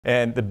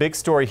And the big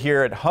story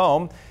here at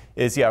home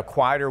is, a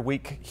quieter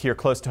week here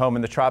close to home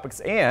in the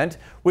tropics, and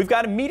we've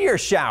got a meteor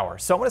shower.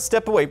 So I want to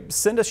step away.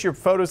 Send us your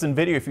photos and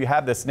video if you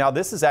have this. Now,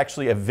 this is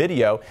actually a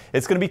video.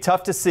 It's going to be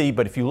tough to see,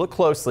 but if you look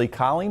closely,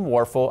 Colleen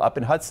Warfel up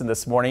in Hudson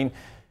this morning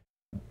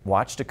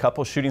watched a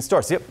couple shooting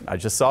stars. Yep, I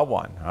just saw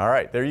one. All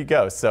right, there you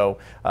go. So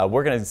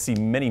we're going to see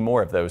many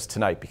more of those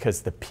tonight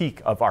because the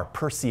peak of our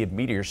Perseid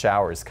meteor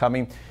shower is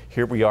coming.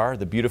 Here we are,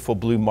 the beautiful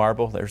blue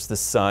marble. There's the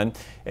sun,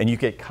 and you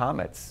get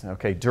comets,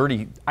 okay,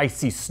 dirty,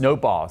 icy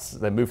snowballs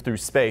that move through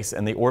space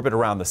and they orbit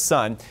around the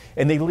sun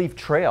and they leave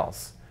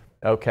trails.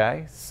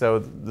 Okay, so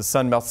the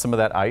sun melts some of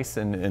that ice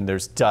and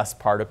there's dust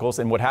particles.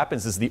 And what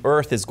happens is the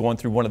Earth is going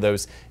through one of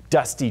those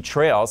dusty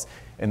trails,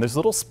 and those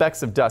little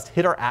specks of dust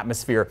hit our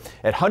atmosphere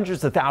at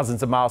hundreds of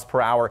thousands of miles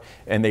per hour,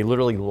 and they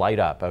literally light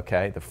up,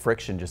 okay? The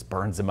friction just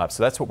burns them up.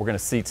 So that's what we're going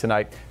to see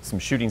tonight, some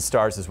shooting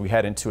stars as we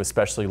head into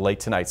especially late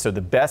tonight. So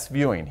the best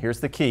viewing, here's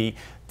the key,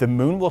 the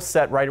moon will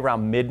set right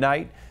around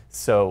midnight.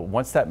 So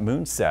once that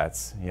moon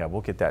sets, we'll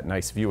get that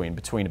nice viewing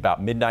between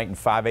about midnight and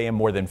 5 a.m.,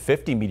 more than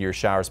 50 meteor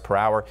showers per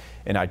hour.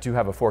 And I do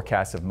have a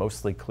forecast of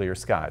mostly clear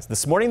skies.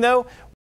 This morning, though,